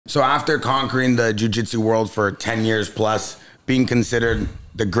So after conquering the jiu-jitsu world for 10 years plus, being considered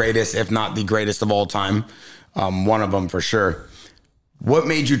the greatest, if not the greatest of all time, one of them for sure, what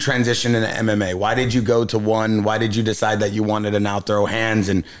made you transition into MMA? Why did you go to one? Why did you decide that you wanted to now throw hands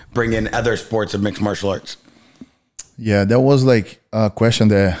and bring in other sports of mixed martial arts? Yeah, that was like a question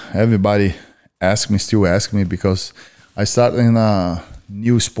that everybody ask me, still ask me, because I started in a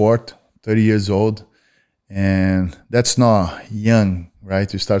new sport, 30 years old, and that's not young, right?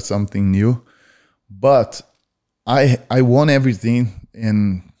 To start something new. But I won everything,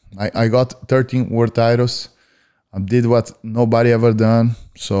 and I got 13 world titles. I did what nobody ever done,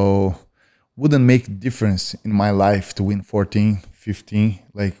 so wouldn't make difference in my life to win 14, 15,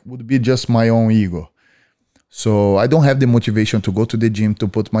 like would be just my own ego. So I don't have the motivation to go to the gym, to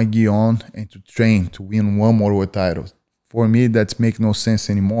put my gi on and to train to win one more world title. For me, that makes no sense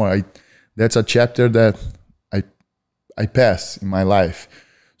anymore. That's a chapter that I pass in my life.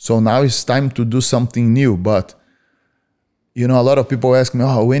 So now it's time to do something new. But, you know, a lot of people ask me,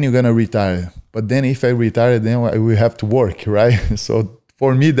 oh, when are you going to retire? But then if I retire, then I will have to work, right? So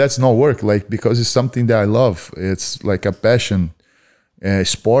for me, that's not work, like, because it's something that I love. It's like a passion.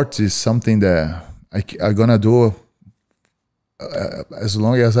 Sports is something that I'm going to do as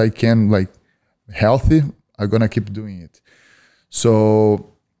long as I can, like, healthy. I'm going to keep doing it.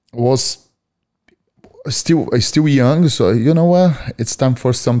 So I was still young, so you know what? It's time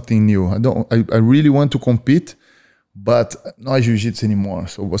for something new. I really want to compete, but not jiu-jitsu anymore.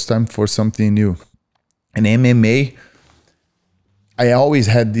 So it was time for something new. And MMA, I always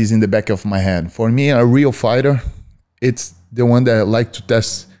had this in the back of my head. For me, a real fighter, it's the one that I like to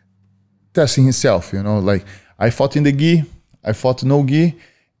testing himself, you know, like I fought in the gi, I fought no gi,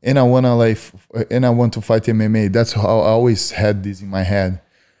 and I want to fight MMA. That's how I always had this in my head.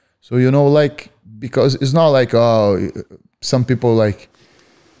 So, you know, like, because it's not like, some people like,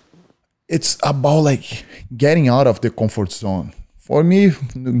 it's about like getting out of the comfort zone. For me,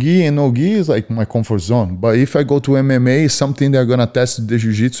 gi and no gi is like my comfort zone. But if I go to MMA, it's something they're gonna test the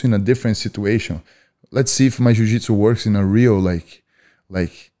jiu-jitsu in a different situation. Let's see if my jiu-jitsu works in a real like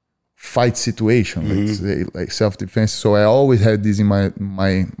fight situation, let's say, like self-defense. So I always had this in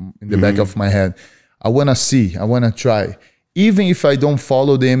the back of my head. I wanna see, I wanna try. Even if I don't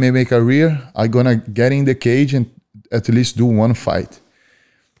follow the MMA career, I'm gonna get in the cage and at least do one fight.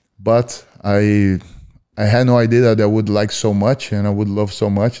 But I had no idea that I would like so much and I would love so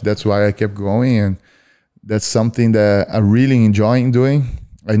much. That's why I kept going, and that's something that I really enjoy doing.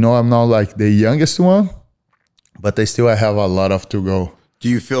 I know I'm not like the youngest one, but I have a lot of to go. Do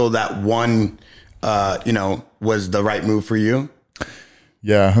you feel that one, you know, was the right move for you?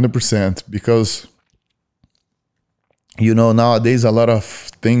 Yeah, 100%. Because, you know, nowadays a lot of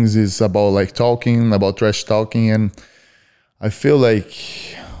things is about like talking, about trash talking, and I feel like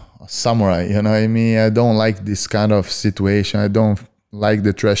a samurai, you know what I mean? I don't like this kind of situation. I don't like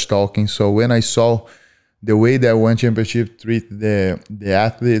the trash talking. So when I saw the way that One Championship treat the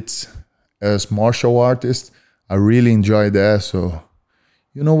athletes as martial artists, I really enjoyed that. So,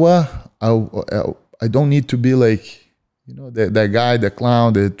 you know what? I don't need to be like, you know, that guy, the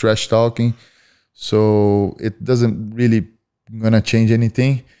clown, the trash talking. So it doesn't really gonna change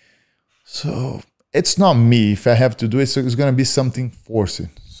anything. So it's not me. If I have to do it, so it's gonna be something forced.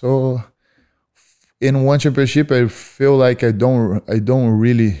 So in One Championship, I feel like I don't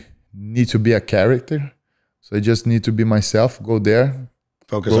really need to be a character. So I just need to be myself. Go there.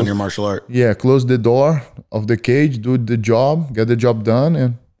 Focus on your martial art. Yeah, close the door of the cage, do the job, get the job done,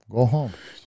 and go home.